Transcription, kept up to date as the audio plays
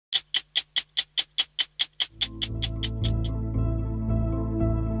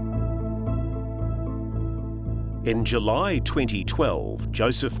In July 2012,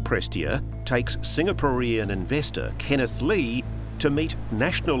 Joseph Prestia takes Singaporean investor Kenneth Lee to meet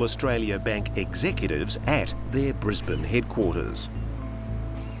National Australia Bank executives at their Brisbane headquarters.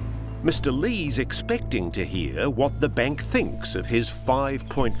 Mr. Lee's expecting to hear what the bank thinks of his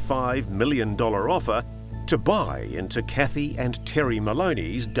 $5.5 million offer to buy into Cathy and Terry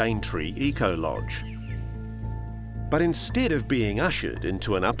Maloney's Daintree Eco Lodge. But instead of being ushered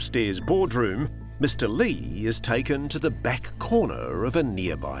into an upstairs boardroom, Mr. Lee is taken to the back corner of a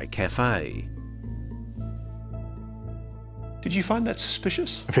nearby cafe. Did you find that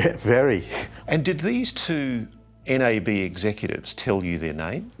suspicious? Very. And did these two NAB executives tell you their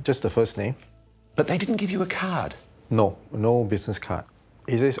name? Just the first name. But they didn't give you a card? No, no business card.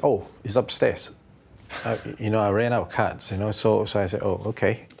 He says, oh, it's upstairs. I ran out of cards, so I said, oh,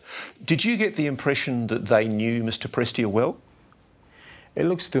 okay. Did you get the impression that they knew Mr. Prestia well? It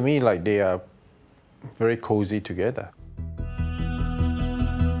looks to me like they are very cosy together.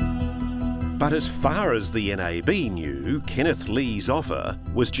 But as far as the NAB knew, Kenneth Lee's offer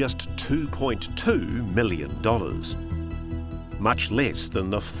was just $2.2 million. Much less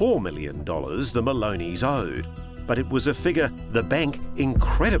than the $4 million the Maloneys owed. But it was a figure the bank,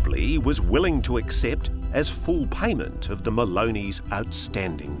 incredibly, was willing to accept as full payment of the Maloneys'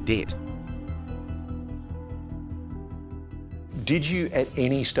 outstanding debt. Did you at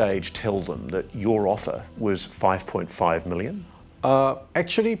any stage tell them that your offer was $5.5 million?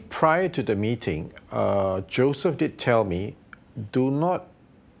 Actually, prior to the meeting, Joseph did tell me, do not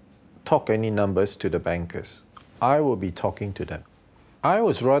talk any numbers to the bankers. I will be talking to them. I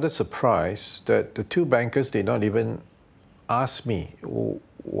was rather surprised that the two bankers did not even ask me,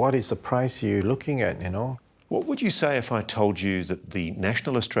 what is the price you're looking at, What would you say if I told you that the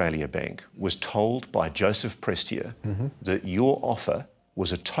National Australia Bank was told by Joseph Prestia that your offer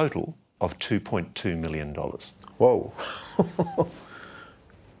was a total of $2.2 million? Whoa.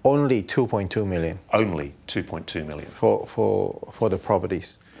 Only 2.2 million. Only 2.2 million. For the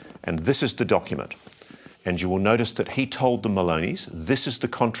properties. And this is the document. And you will notice that he told the Maloneys, this is the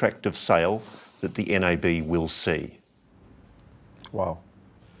contract of sale that the NAB will see. Wow.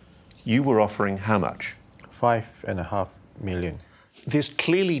 You were offering how much? $5.5 million. There's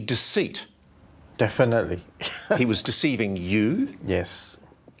clearly deceit. Definitely. He was deceiving you. Yes.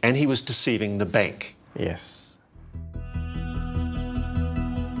 And he was deceiving the bank. Yes.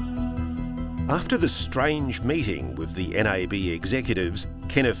 After the strange meeting with the NAB executives,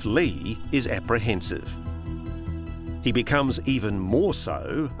 Kenneth Lee is apprehensive. He becomes even more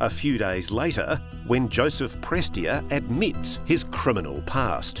so a few days later when Joseph Prestia admits his criminal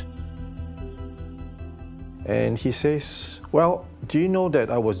past. And he says, well, do you know that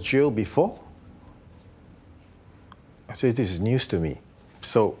I was jailed before? I said, this is news to me.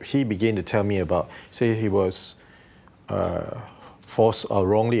 So he began to tell me about, say he was false or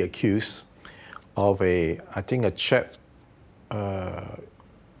wrongly accused of a chap,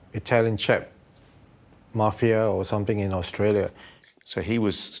 Italian chap, mafia or something in Australia. So he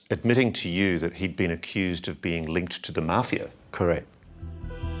was admitting to you that he'd been accused of being linked to the mafia? Correct.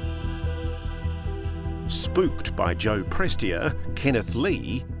 Spooked by Joe Prestia, Kenneth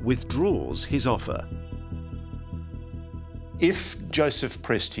Lee withdraws his offer. If Joseph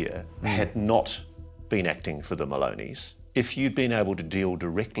Prestia had not been acting for the Maloneys, if you'd been able to deal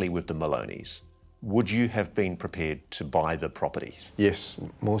directly with the Maloneys, would you have been prepared to buy the properties? Yes,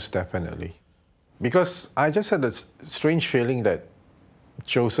 most definitely. Because I just had a strange feeling that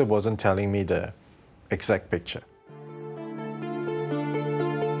Joseph wasn't telling me the exact picture.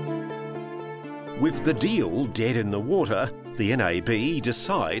 With the deal dead in the water, the NAB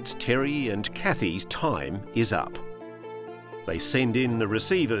decides Terry and Cathy's time is up. They send in the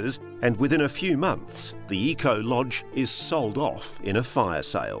receivers, and within a few months, the Eco Lodge is sold off in a fire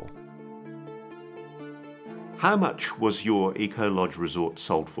sale. How much was your Eco Lodge resort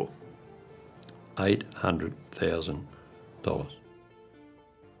sold for? $800,000.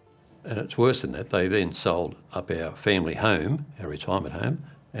 And it's worse than that. They then sold up our family home, our retirement home,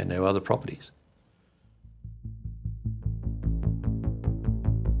 and our other properties.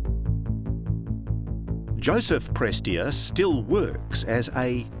 Joseph Prestia still works as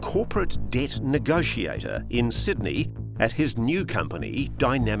a corporate debt negotiator in Sydney at his new company,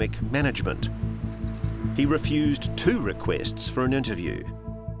 Dynamic Management. He refused 2 requests for an interview.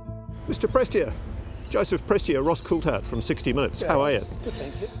 Mr. Prestia, Joseph Prestia, Ross Coulthart from 60 Minutes. How are you? Good,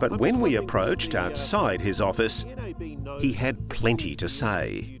 thank you. But when we approached outside his office, he had plenty to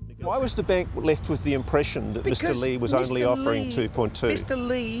say. Why was the bank left with the impression that Mr. Lee was only offering 2.2? Mr.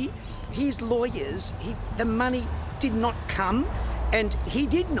 Lee, his lawyers, the money did not come. And he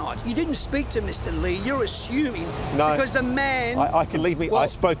did not. You didn't speak to Mr. Lee. You're assuming No. because the man... I can leave me. Well, I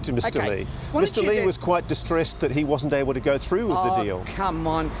spoke to Mr. okay. Lee. Why Mr. don't you Lee then- was quite distressed that he wasn't able to go through with the deal. Come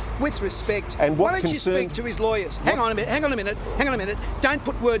on, with respect. And what why don't you concerned- speak to his lawyers? Hang on a minute. Don't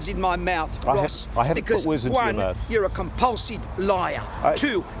put words in my mouth, Ross. I haven't put words into your mouth. One, you're a compulsive liar.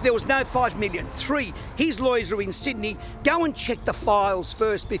 2, there was no 5 million. 3, his lawyers are in Sydney. Go and check the files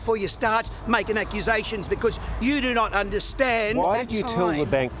first before you start making accusations, because you do not understand. Why did you tell the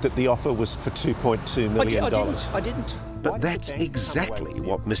bank that the offer was for $2.2 million? I didn't. But that's exactly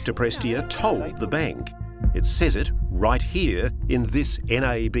what Mr. Prestia told the bank. It says it right here in this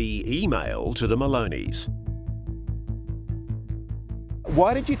NAB email to the Maloneys.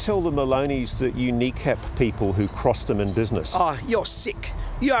 Why did you tell the Maloneys that you kneecap people who cross them in business? Oh, you're sick.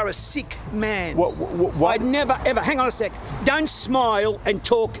 You are a sick man. Why? I'd never, ever, hang on a sec, don't smile and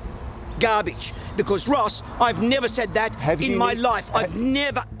talk garbage, because, Ross, I've never said that in my life. I've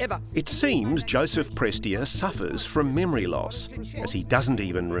never, ever. It seems Joseph Prestia suffers from memory loss, as he doesn't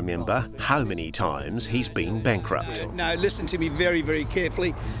even remember how many times he's been bankrupt. No, listen to me very, very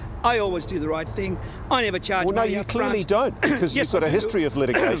carefully. I always do the right thing. I never charge Well, no, money you up clearly front. don't, because Yes, you've got I a do. history of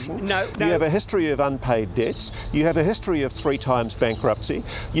litigation. No. You have a history of unpaid debts. You have a history of 3 times bankruptcy.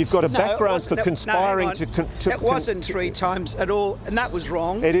 You've got a background for conspiring to... It wasn't 3 times at all, and that was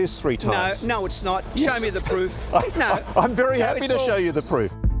wrong. It is 3 times. No, it's not. Yes. Show me the proof. I'm very happy it's to all- show you the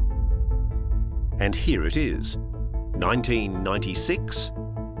proof. And here it is, 1996,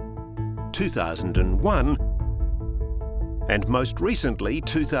 2001, and most recently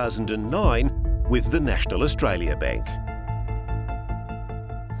 2009 with the National Australia Bank.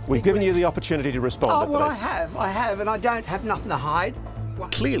 We've given you the opportunity to respond. Oh, well, I have, and I don't have nothing to hide.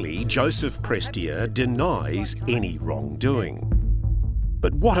 Clearly, Joseph Prestia denies any wrongdoing.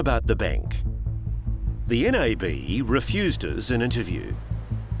 But what about the bank? The NAB refused us an interview,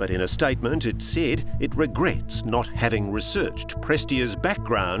 but in a statement it said it regrets not having researched Prestia's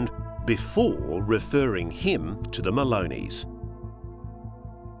background before referring him to the Maloneys.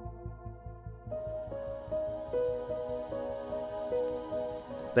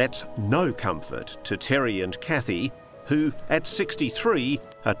 That's no comfort to Terry and Cathy, who, at 63,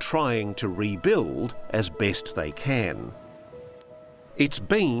 are trying to rebuild as best they can. It's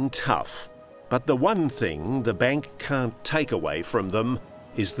been tough, but the one thing the bank can't take away from them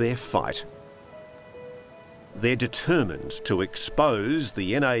is their fight. They're determined to expose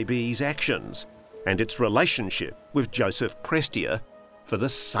the NAB's actions and its relationship with Joseph Prestia for the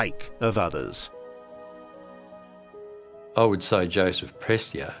sake of others. I would say Joseph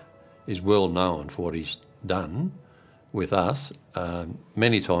Prestia is well known for what he's done with us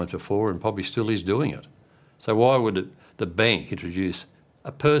many times before, and probably still is doing it. So why would the bank introduce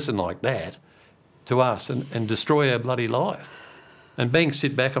a person like that to us and destroy our bloody life? And banks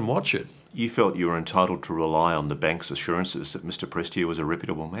sit back and watch it. You felt you were entitled to rely on the bank's assurances that Mr. Prestia was a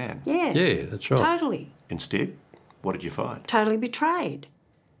reputable man. Yeah. Yeah, that's right. Totally. Instead, what did you find? Totally betrayed.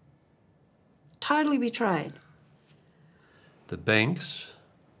 Totally betrayed. The banks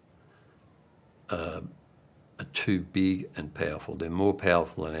are too big and powerful. They're more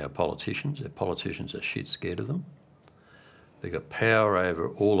powerful than our politicians. Our politicians are shit scared of them. They've got power over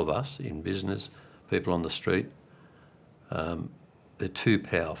all of us in business, people on the street. They're too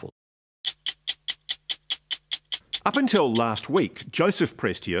powerful. Up until last week, Joseph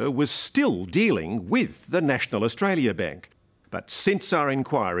Prestia was still dealing with the National Australia Bank. But since our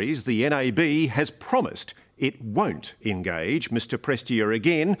inquiries, the NAB has promised it won't engage Mr. Prestia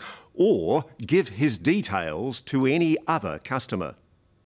again or give his details to any other customer.